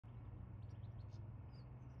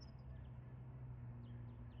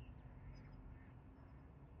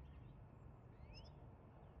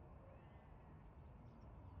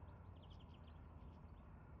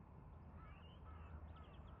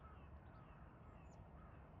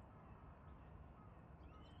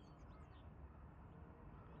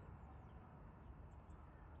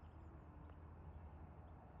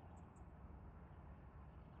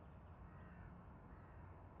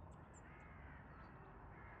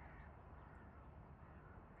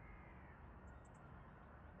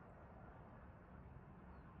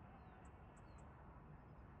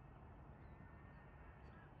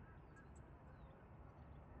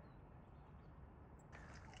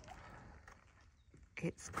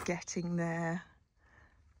it's getting there.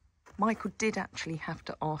 Michael did actually have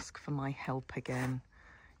to ask for my help again,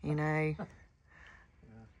 you know. Yeah.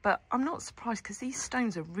 But I'm not surprised because these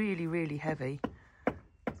stones are really, really heavy.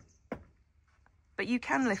 But you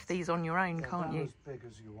can lift these on your own, can't you? As big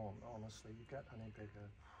as you want, honestly. You get any bigger.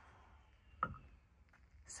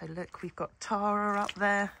 So look, we've got Tara up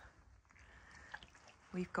there.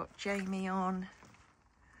 We've got Jamie on.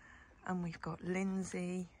 And we've got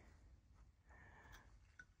Lindsay.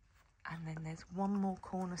 And then there's one more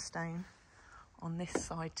cornerstone on this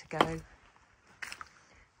side to go,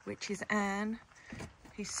 which is Anne,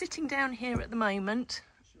 who's sitting down here at the moment.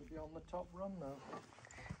 She'll be on the top run now.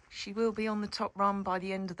 She will be on the top run by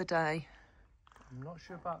the end of the day. I'm not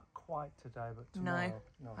sure about quite today, but tomorrow.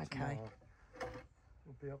 No, okay. Tomorrow.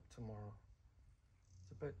 We'll be up tomorrow.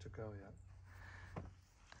 It's a bit to go yet.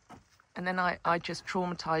 And then I just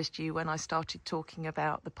traumatised you when I started talking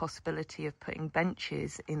about the possibility of putting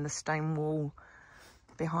benches in the stone wall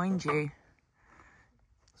behind you.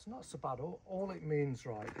 It's not so bad. All it means,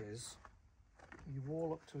 right, is you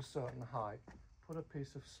wall up to a certain height, put a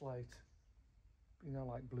piece of slate, you know,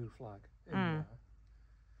 like blue flag, in there.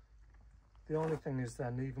 The only thing is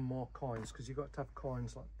then even more coins, because you've got to have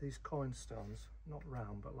coins like these coin stones, not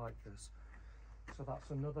round, but like this. So that's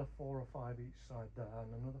another 4 or 5 each side there,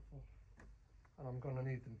 and another 4. And I'm going to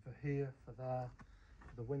need them for here, for there,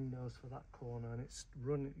 for the windows, for that corner, and it's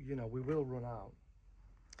you know, we will run out.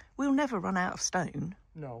 We'll never run out of stone.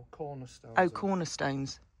 No, cornerstones. Oh,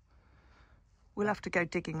 cornerstones. We'll have to go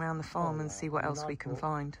digging around the farm and see what else we can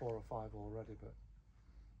find. 4 or 5 already, but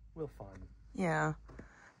we'll find them. Yeah,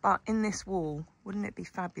 but in this wall, wouldn't it be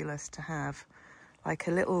fabulous to have like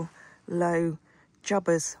a little low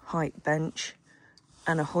Jubba's height bench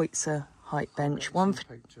and a Hoitzer height bench? One for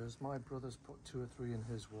pictures. My brother's put 2 or 3 in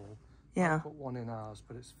his wall. Yeah. I put 1 in ours,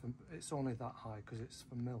 but it's only that high because it's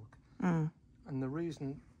for milk. And the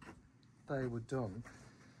reason they were done,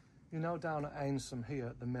 you know, down at Ainsome here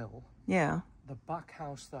at the mill. Yeah. The back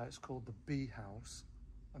house there, it's called the bee house,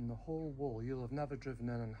 and the whole wall, you'll have never driven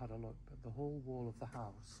in and had a look, but the whole wall of the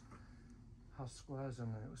house has squares in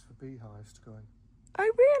it. It was for beehives to go in.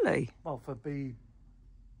 Oh, really? Well, for bee,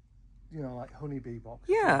 you know, like honeybee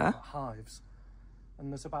boxes. Yeah. Hives.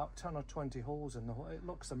 And there's about 10 or 20 holes in the whole. It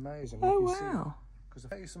looks amazing. Oh, wow. Because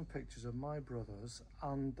I'll take you some pictures of my brother's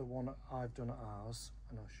and the one I've done at ours,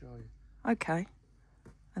 and I'll show you. Okay.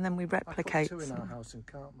 And then we replicate. I put 2 in our house in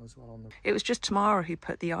Cartman as well. It was just Tamara who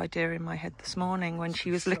put the idea in my head this morning when she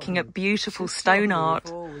was looking at beautiful stone art.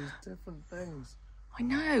 All these different things. I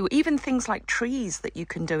know, even things like trees that you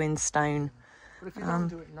can do in stone. But if you don't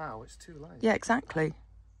do it now, it's too late. Yeah, exactly.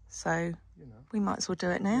 So you know, we might as well do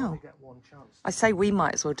it you now. only get one chance. I say we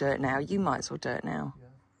might as well do it now. You might as well do it now. Yeah.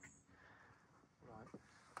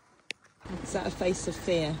 Right. Is that a face of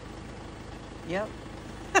fear? Yep.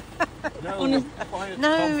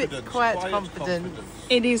 No, it's quiet confidence.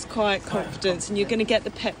 It is quiet confidence, and you're going to get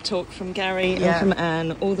the pep talk from Gary and from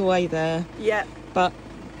Anne all the way there. Yeah. But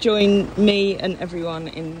join me and everyone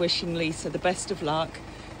in wishing Liesa the best of luck.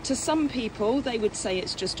 To some people, they would say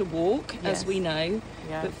it's just a walk, as we know.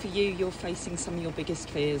 Yeah. But for you, you're facing some of your biggest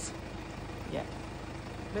fears. Yeah.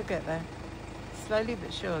 We'll get there. Slowly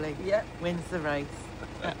but surely. Yep. Wins the race.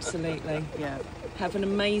 Absolutely. Yeah. Have an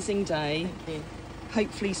amazing day. Thank you.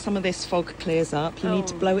 Hopefully some of this fog clears up. You need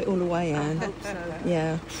to blow it all away, Anne. I hope so.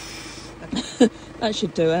 Yeah. That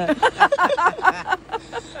should do it.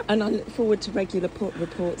 And I look forward to regular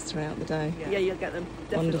reports throughout the day. Yeah, you'll get them.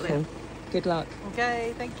 Definitely. Wonderful. Good luck.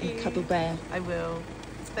 Okay, thank you. And cuddle bear. I will.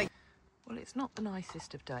 Well, it's not the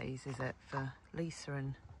nicest of days, is it, for Liesa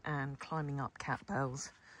and Anne climbing up cat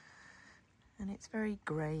bells. And it's very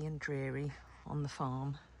grey and dreary on the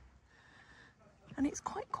farm. And it's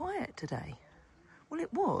quite quiet today. Well,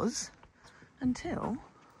 it was until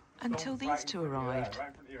these two arrived.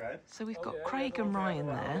 So we've got Craig and Ryan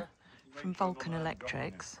there from Vulcan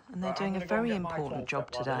Electrics, and they're doing a very important job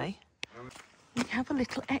today. We have a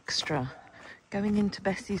little extra going into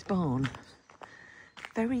Bessie's barn.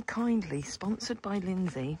 Very kindly sponsored by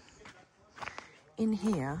Lindsay. In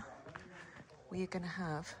here, we are going to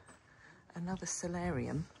have another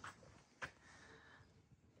solarium.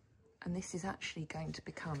 And this is actually going to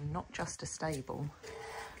become not just a stable,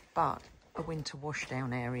 but a winter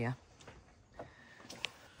washdown area.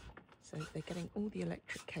 So they're getting all the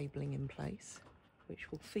electric cabling in place, which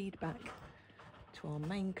will feed back to our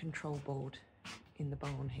main control board in the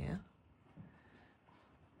barn here.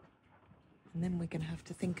 And then we're going to have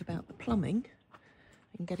to think about the plumbing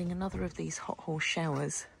and getting another of these hot horse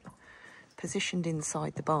showers positioned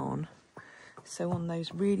inside the barn. So on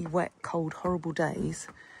those really wet, cold, horrible days,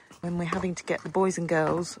 When we're having to get the boys and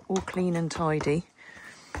girls all clean and tidy,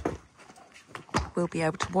 we'll be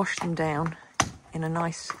able to wash them down in a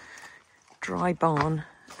nice dry barn,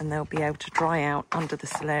 and they'll be able to dry out under the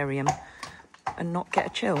solarium and not get a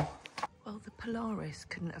chill. Well, the Polaris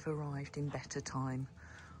couldn't have arrived in better time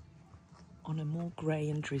on a more grey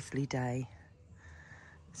and drizzly day.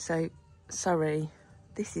 So, sorry,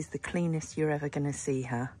 this is the cleanest you're ever going to see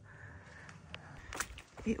her.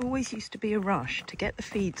 It always used to be a rush to get the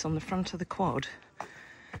feeds on the front of the quad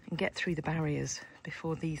and get through the barriers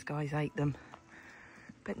before these guys ate them.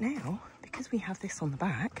 But now, because we have this on the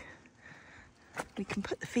back, we can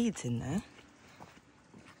put the feeds in there.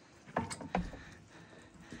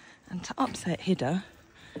 And to upset Hidda,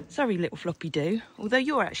 sorry little floppy do, although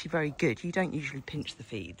you're actually very good, you don't usually pinch the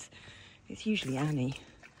feeds. It's usually Annie.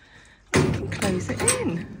 We can close it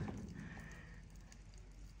in.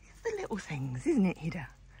 It's the little things, isn't it, Hidda?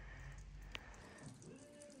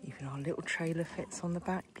 Even our little trailer fits on the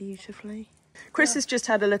back beautifully. Chris has just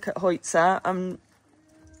had a look at Hoitza.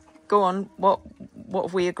 Go on, what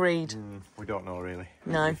have we agreed? We don't know really.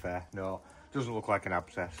 No. To be fair, no. Doesn't look like an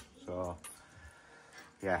abscess, so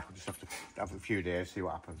yeah, we'll just have to have a few days, see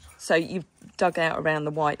what happens. So you've dug out around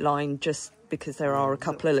the white line just because there are a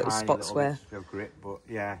couple of little Tiny spots little where... bits of grit, but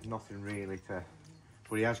yeah, nothing really to...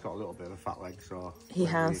 But he has got a little bit of a fat leg, so... He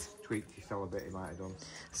has. He's tweaked his tail a bit, he might have done.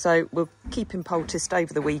 So we'll keep him poulticed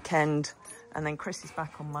over the weekend, and then Chris is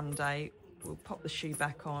back on Monday. We'll pop the shoe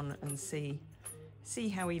back on and see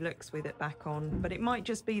how he looks with it back on. But it might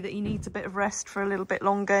just be that he needs a bit of rest for a little bit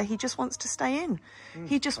longer. He just wants to stay in.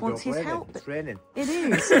 He just wants his house. It's raining. It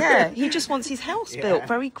is, yeah. He just wants his house built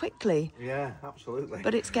very quickly. Yeah, absolutely.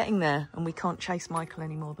 But it's getting there, and we can't chase Michael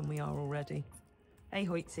any more than we are already. Hey,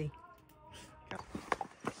 Hoitzy.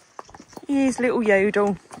 Here's little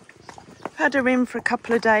Yodel. Had her in for a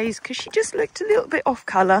couple of days because she just looked a little bit off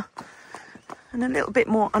colour and a little bit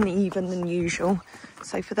more uneven than usual.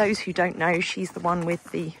 So for those who don't know, she's the one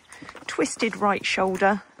with the twisted right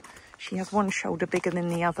shoulder. She has one shoulder bigger than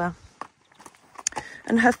the other.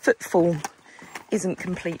 And her footfall isn't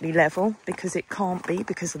completely level because it can't be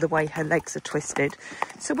because of the way her legs are twisted.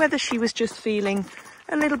 So whether she was just feeling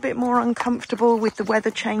a little bit more uncomfortable with the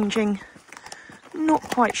weather changing, not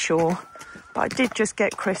quite sure. But I did just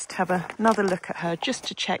get Chris to have another look at her just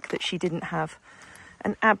to check that she didn't have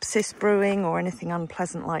an abscess brewing or anything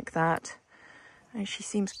unpleasant like that. And she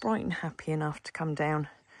seems bright and happy enough to come down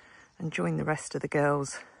and join the rest of the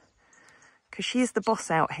girls. Because she is the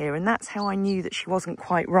boss out here, and that's how I knew that she wasn't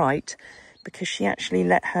quite right, because she actually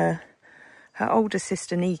let her older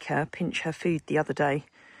sister Nika pinch her food the other day,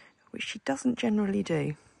 which she doesn't generally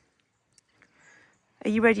do. Are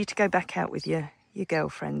you ready to go back out with your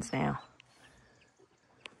girlfriends now?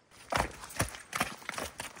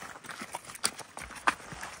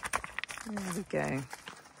 There we go.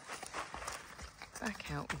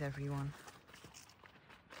 Back out with everyone.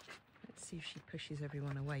 Let's see if she pushes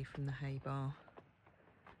everyone away from the hay bar.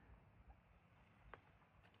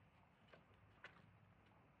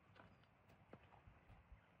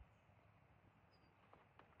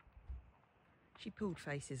 She pulled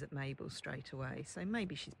faces at Mabel straight away, so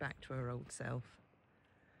maybe she's back to her old self.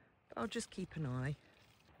 But I'll just keep an eye.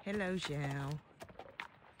 Hello, Zhao.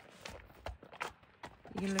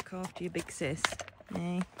 You can look after your big sis.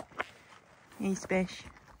 Hey. Hey, Spesh.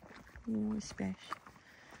 Oh, Spesh.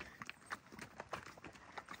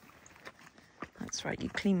 That's right, you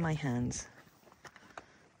clean my hands.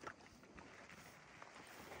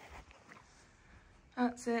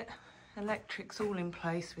 That's it. Electric's all in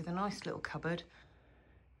place with a nice little cupboard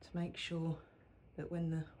to make sure that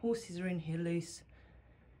when the horses are in here loose,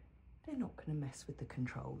 they're not going to mess with the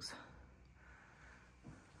controls.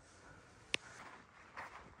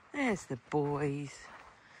 There's the boys.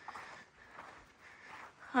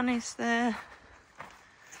 Honey's there.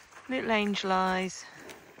 Little Angel Eyes.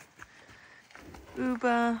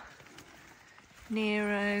 Uber.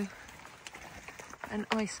 Nero. And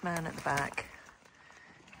Iceman at the back.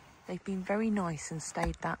 They've been very nice and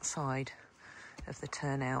stayed that side of the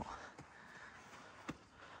turnout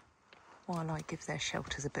while I give their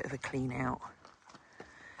shelters a bit of a clean out.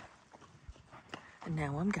 And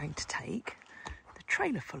now I'm going to take the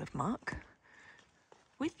trailer full of muck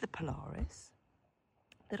with the Polaris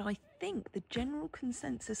that I think the general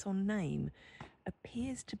consensus on name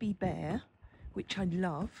appears to be Bear, which I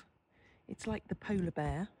love. It's like the polar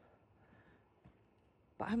bear.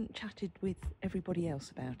 But I haven't chatted with everybody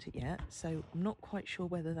else about it yet, so I'm not quite sure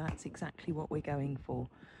whether that's exactly what we're going for.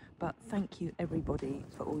 But thank you everybody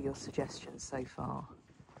for all your suggestions so far.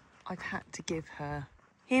 I've had to give her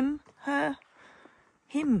him. I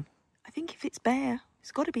think if it's Bear,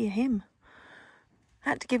 It's got to be a him.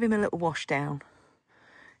 Had to give him a little wash down.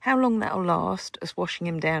 How long that'll last, us washing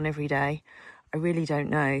him down every day, I really don't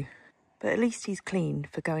know. But at least he's clean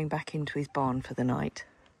for going back into his barn for the night.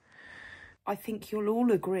 I think you'll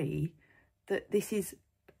all agree that this is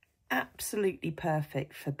absolutely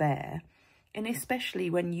perfect for Bear, and especially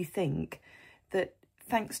when you think that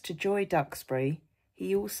thanks to Joy Duxbury,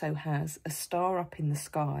 he also has a star up in the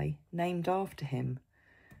sky named after him.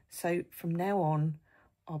 So from now on,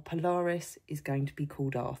 our Polaris is going to be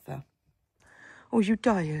called Arthur. Oh, you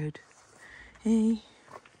tired? Hey,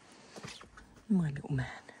 my little man.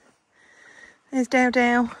 There's Dow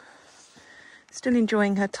Dow. Still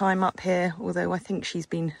enjoying her time up here, although I think she's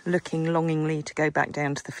been looking longingly to go back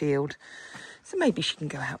down to the field. So maybe she can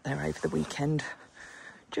go out there over the weekend,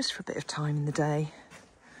 just for a bit of time in the day.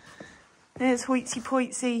 There's Hoitsy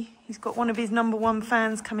Poitsy. He's got one of his #1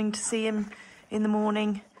 fans coming to see him in the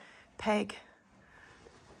morning, Peg.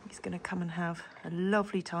 He's going to come and have a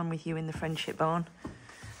lovely time with you in the Friendship Barn.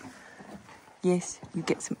 Yes, you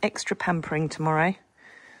get some extra pampering tomorrow.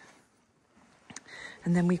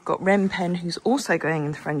 And then we've got Ren Pen, who's also going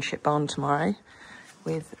in the Friendship Barn tomorrow,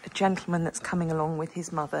 with a gentleman that's coming along with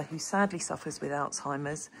his mother, who sadly suffers with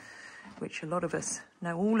Alzheimer's, which a lot of us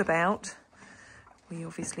know all about. We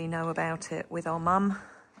obviously know about it with our mum.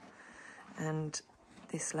 And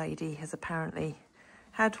this lady has apparently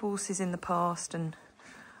had horses in the past, and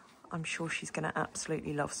I'm sure she's going to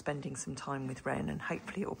absolutely love spending some time with Ren, and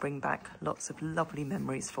hopefully it will bring back lots of lovely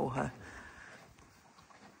memories for her.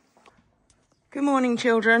 Good morning,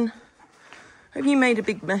 children. Have you made a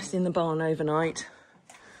big mess in the barn overnight?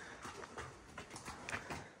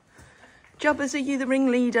 Jubbers, are you the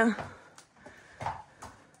ringleader?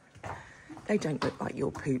 They don't look like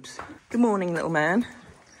your poops. Good morning, little man.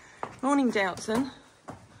 Morning, Doubtson.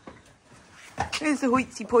 There's the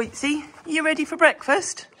Hoitsy Poitsy. Are you ready for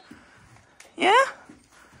breakfast? Yeah?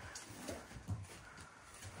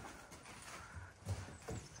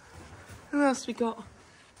 Who else we got?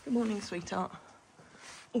 Good morning, sweetheart.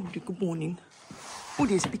 Oh, good morning. Oh,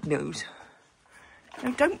 there's a big nose.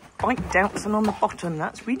 No, don't bite Doubtson on the bottom.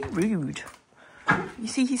 That's really rude. You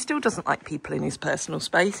see, he still doesn't like people in his personal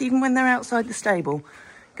space, even when they're outside the stable.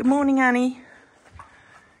 Good morning, Annie.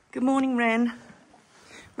 Good morning, Ren.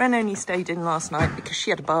 Ren only stayed in last night because she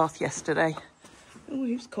had a bath yesterday. Oh,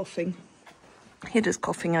 who's coughing? Hidda's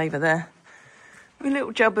coughing over there. My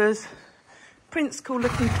little Jubbers. Prince Cool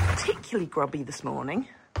looking particularly grubby this morning.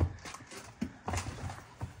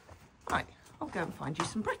 Right, I'll go and find you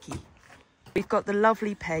some brekkie. We've got the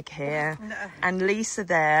lovely Peg here and Liesa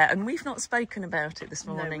there, and we've not spoken about it this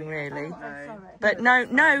morning, really. No. But no,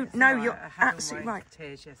 you're absolutely right.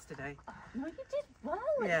 Tears yesterday. No, you did well.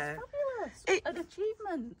 Yeah. It's fabulous. An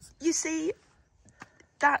achievement. You see,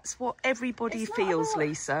 that's what everybody It's not feels, about-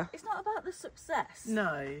 Liesa. It's not about the success.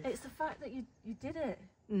 No. It's the fact that you did it.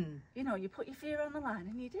 Mm. You know, you put your fear on the line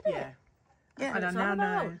and you did Yeah. it. Yeah, And I it's now all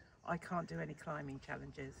about. know I can't do any climbing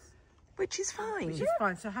challenges. which is fine. Which is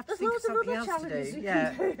fine, so I have to There's think of loads of something other else to challenges do. you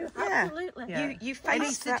Yeah. can do. Yeah. Absolutely. Yeah. You Any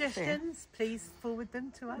face that fear. suggestions, please forward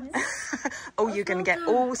them to us. Oh, you're going to get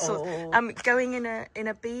all sorts. Oh. Going in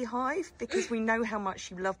a beehive, because we know how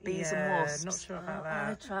much you love bees and wasps. Not sure about I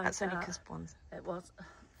that. tried That's only that. because one's. It was,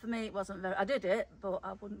 for me, it wasn't very, I did it, but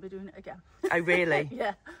I wouldn't be doing it again. Oh, really?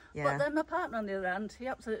 Yeah. Yeah. But then my partner on the other hand, he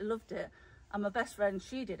absolutely loved it. And my best friend,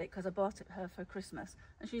 she did it because I bought it for her for Christmas.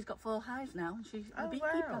 And she's got 4 hives now, and she's a beekeeper.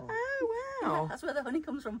 wow. Oh, Yeah, wow. that's where the honey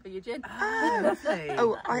comes from for your gin. Oh, lovely.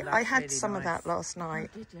 Oh, I That's had really some of nice. that last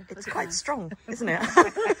night. Did you? It's Was it quite nice? strong, isn't it?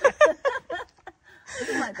 I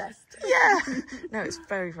did my best. Yeah. No, it's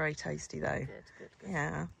very, very tasty though. Good.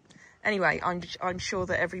 Yeah. Anyway, I'm sure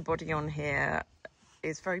that everybody on here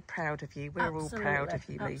is very proud of you. We're all proud of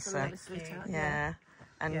you, Liesa. Absolutely, sweetheart. Yeah.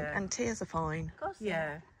 And Yeah. and tears are fine. Of course.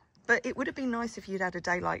 Yeah. But it would have been nice if you'd had a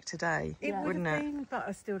day like today, It would wouldn't have it? been, but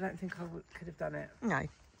I still don't think I could have done it. No.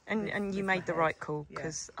 And you with my made the head. right call, Yeah.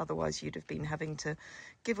 because otherwise you'd have been having to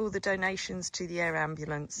give all the donations to the air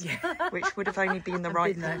ambulance, which would have only been the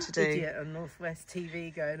right Been thing that to do. idiot on Northwest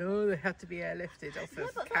TV going, oh, they have to be airlifted off Yeah,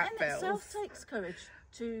 of but cat that in bells. itself takes courage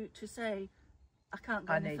to say, I can't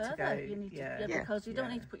go I any need to further. go, You need yeah. to, Yeah. because you don't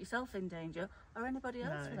Yeah. need to put yourself in danger or anybody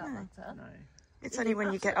else for that matter. No. It's It only was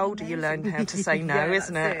when you get absolutely older you learn amazing. how to say no, Yeah,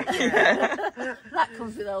 isn't it? that's Yeah. That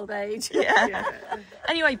comes with old age. Yeah.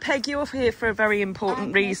 Anyway, Peg, you're here for a very important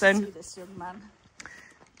I'm here to see reason. this young man.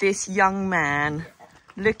 This young man.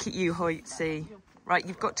 Look at you, Hoitsy. Right,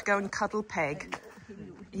 you've got to go and cuddle Peg.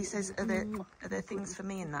 He says, are there things for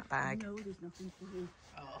me in that bag? No, there's nothing for you.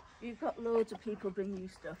 You've got loads of people bring you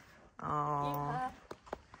stuff. Oh. Yeah.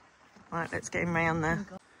 Right, let's get him round there.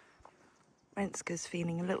 Renska's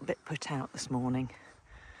feeling a little bit put out this morning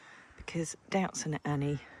because Doubts and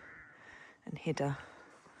Annie and Hidda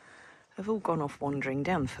have all gone off wandering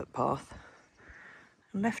down the footpath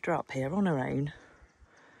and left her up here on her own.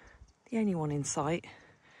 The only one in sight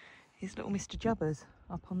is little Mr. Jubbers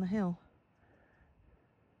up on the hill.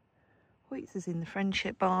 Hoyts is in the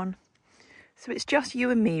Friendship barn. So it's just you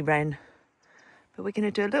and me, Ren. But we're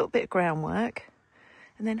going to do a little bit of groundwork,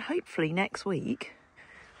 and then hopefully next week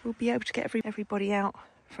we'll be able to get everybody out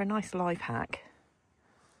for a nice live hack.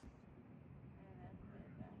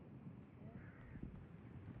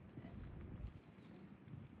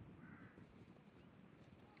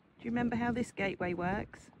 Do you remember how this gateway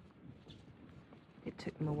works? It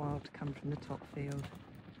took them a while to come from the top field.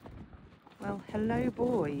 Well, hello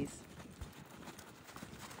boys.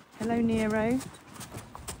 Hello Nero.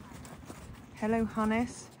 Hello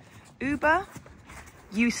Hannes. Uber,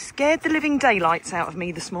 you scared the living daylights out of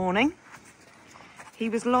me this morning. He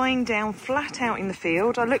was lying down flat out in the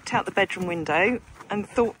field. I looked out the bedroom window and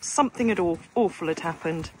thought something awful had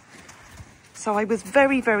happened. So I was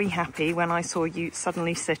very, very happy when I saw you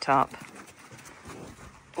suddenly sit up.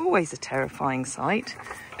 Always a terrifying sight.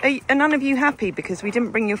 Are none of you happy because we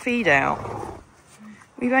didn't bring your feed out?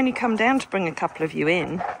 We've only come down to bring a couple of you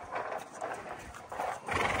in.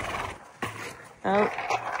 Oh,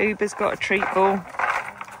 Uber's got a treat ball.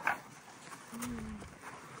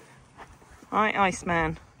 Right,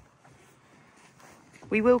 Iceman.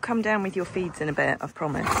 We will come down with your feeds in a bit, I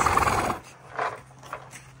promise.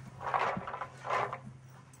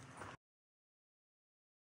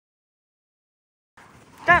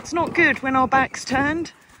 That's not good when our back's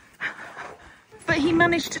turned. But he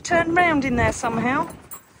managed to turn round in there somehow.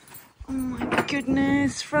 Oh my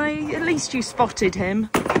goodness, Frey, at least you spotted him.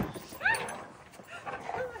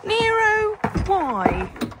 Nero,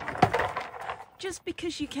 why? Just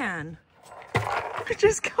because you can.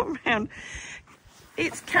 Just come round.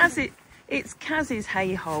 It's Kaz's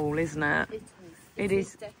hay hole, isn't it? It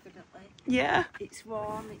is definitely. Yeah. It's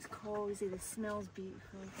warm, it's cosy, the smell's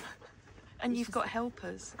beautiful. And you've got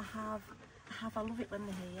helpers. I have. I love it when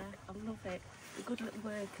they're here. I love it. The good little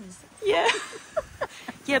workers. Yeah.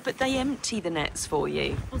 Yeah, but they empty the nets for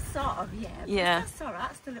you. Well, sort of, yeah. Yeah. That's all right.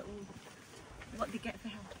 That's the little, what they get for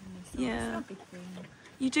helping me. So Yeah. It's not a big thing.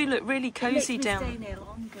 You do look really cosy down. It makes me stay in here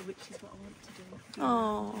longer, which is what I want to do.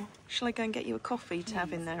 Oh, shall I go and get you a coffee to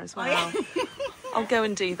have in there as well? Oh, yeah. I'll go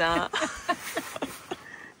and do that.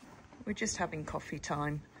 We're just having coffee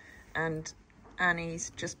time, and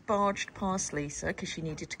Annie's just barged past Liesa because she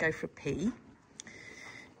needed to go for a pee.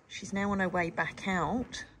 She's now on her way back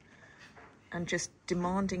out and just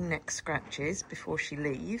demanding neck scratches before she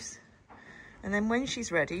leaves. And then when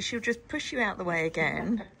she's ready, she'll just push you out the way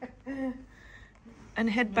again and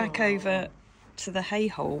head back over to the hay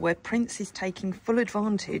hole where Prince is taking full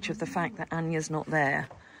advantage of the fact that Anya's not there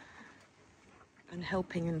and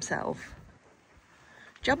helping himself.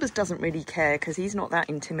 Jubbers doesn't really care because he's not that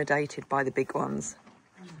intimidated by the big ones.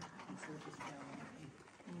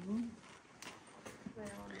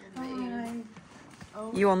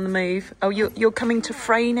 You on the move? Oh, you're coming to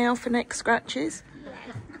Frey now for neck scratches?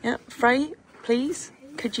 Yeah, Frey, please,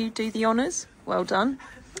 could you do the honours? Well done.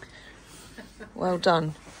 Well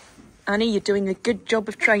done. Annie, you're doing a good job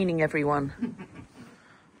of training everyone.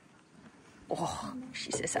 Oh,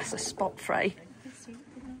 she says that's a spot, Frey.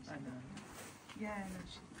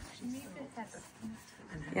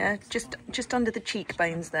 Yeah, just under the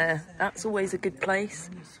cheekbones there. That's always a good place.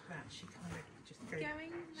 She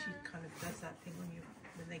kind of does that thing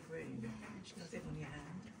when they groom. She does it on your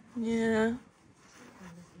hand. Yeah.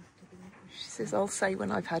 She says, I'll say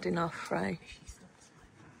when I've had enough, Frey.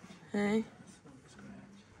 Hey?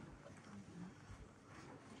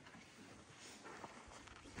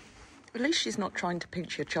 At least she's not trying to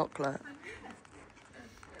pinch your chocolate.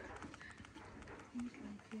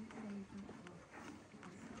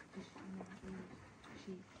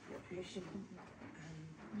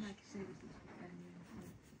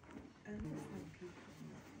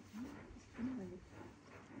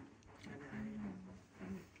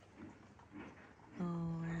 Oh,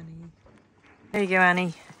 Annie. There you go,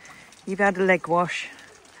 Annie. You've had a leg wash.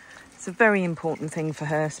 It's a very important thing for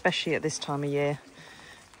her, especially at this time of year,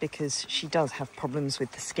 because she does have problems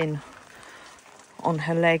with the skin on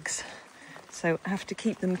her legs. So I have to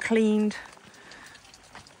keep them cleaned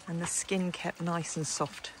and the skin kept nice and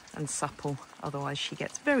soft and supple. Otherwise she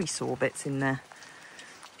gets very sore bits in there.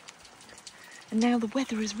 And now the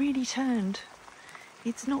weather has really turned.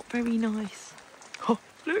 It's not very nice. Oh,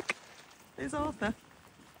 look, there's Arthur.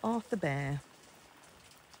 Arthur Bear.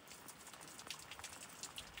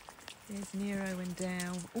 There's Nero and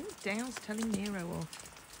Dow. Oh, Dow's telling Nero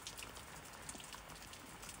off.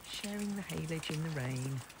 Sharing the haylage in the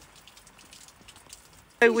rain.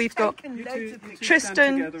 So we've got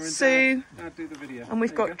Tristan, Sue, and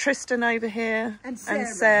we've got Tristan over here and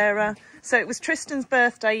Sarah. So it was Tristan's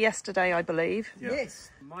birthday yesterday, I believe. Yeah.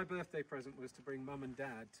 Yes. My birthday present was to bring Mum and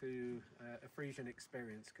Dad to a Friesian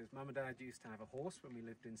experience, because Mum and Dad used to have a horse when we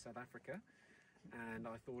lived in South Africa, and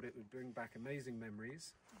I thought it would bring back amazing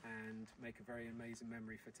memories and make a very amazing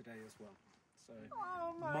memory for today as well. So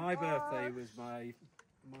my birthday was my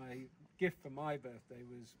gift for my birthday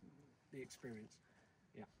was the experience.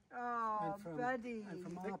 Yeah. Oh, buddy. And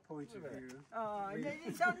from our point of view... Oh,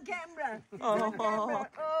 it's on camera. It's on camera.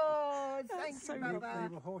 Oh, thank you, Baba.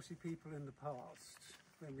 We were horsey people in the past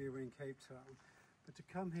when we were in Cape Town. But to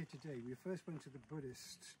come here today, we first went to the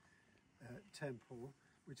Buddhist temple,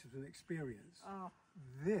 which was an experience. Oh.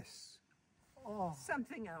 This,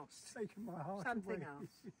 something else. Taking my heart Something away.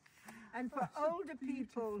 else. And for older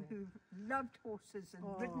people who loved horses and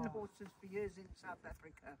ridden horses for years in South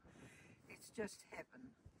Africa, it's just heaven.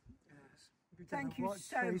 Yes. Thank you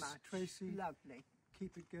so much. Tracy, lovely.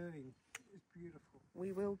 Keep it going. It's beautiful.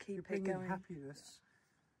 We will keep You're it bringing going. happiness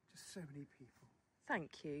to so many people.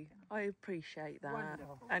 Thank you. I appreciate that.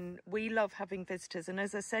 Wonderful. And we love having visitors. And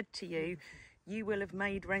as I said to you, you will have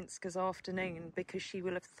made Renska's afternoon because she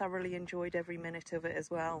will have thoroughly enjoyed every minute of it as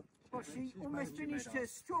well. Well, she almost finished her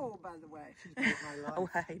straw, by the way. She's made my life. Oh,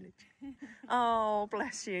 Hayley. Oh,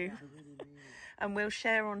 bless you. And we'll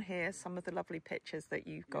share on here some of the lovely pictures that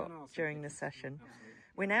you've got during the session.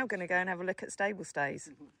 We're now going to go and have a look at stable stays.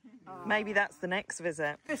 Maybe that's the next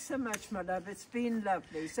visit. Thank you so much, my love. It's been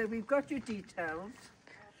lovely. So we've got your details.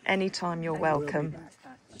 Anytime you're welcome.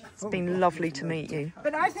 It's been lovely to meet you.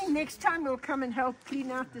 But I think next time we'll come and help clean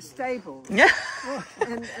out the stables. Yeah.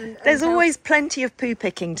 and There's help. always plenty of poo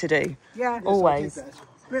picking to do. Yeah. Yes, Always. I did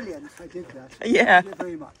that. Brilliant. I did that. Yeah. Thank you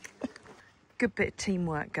very much. Good bit of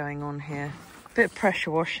teamwork going on here. Bit of pressure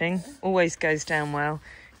washing. Always goes down well.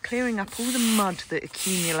 Clearing up all the mud that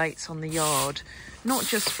accumulates on the yard. Not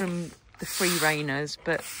just from the free rainers,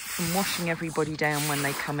 but from washing everybody down when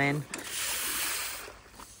they come in.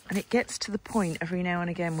 And it gets to the point every now and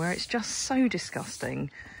again where it's just so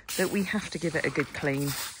disgusting that we have to give it a good clean.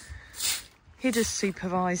 Hida's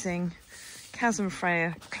supervising, Kaz and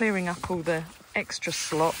Freya clearing up all the extra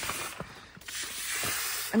slop.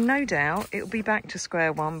 And no doubt it'll be back to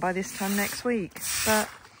square one by this time next week. But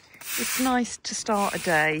it's nice to start a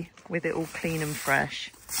day with it all clean and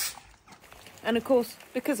fresh. And of course,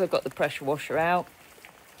 because I've got the pressure washer out,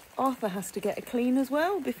 Arthur has to get a clean as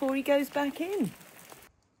well before he goes back in.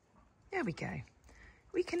 There we go.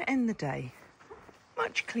 We can end the day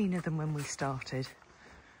much cleaner than when we started.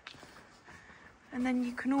 And then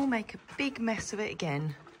you can all make a big mess of it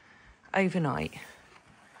again overnight.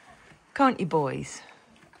 Can't you, boys?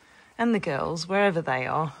 And the girls, wherever they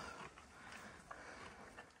are.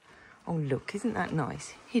 Oh, look, isn't that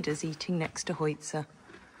nice? Hida's eating next to Hoitzer.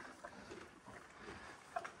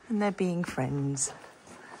 And they're being friends.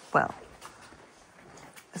 Well,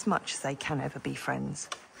 as much as they can ever be friends.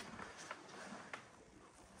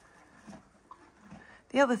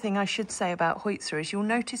 The other thing I should say about Hoitzer is you'll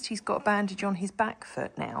notice he's got a bandage on his back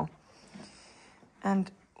foot now.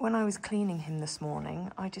 And when I was cleaning him this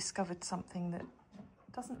morning, I discovered something that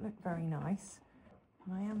doesn't look very nice.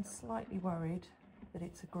 And I am slightly worried that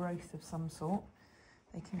it's a growth of some sort.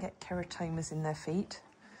 They can get keratomas in their feet.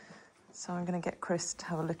 So I'm going to get Chris to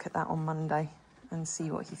have a look at that on Monday and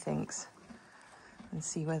see what he thinks. And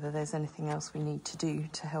see whether there's anything else we need to do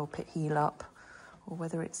to help it heal up, or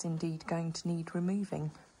whether it's indeed going to need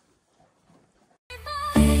removing.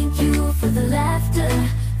 Thank you for the laughter,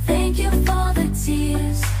 thank you for the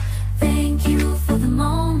tears, thank you for the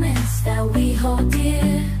moments that we hold dear.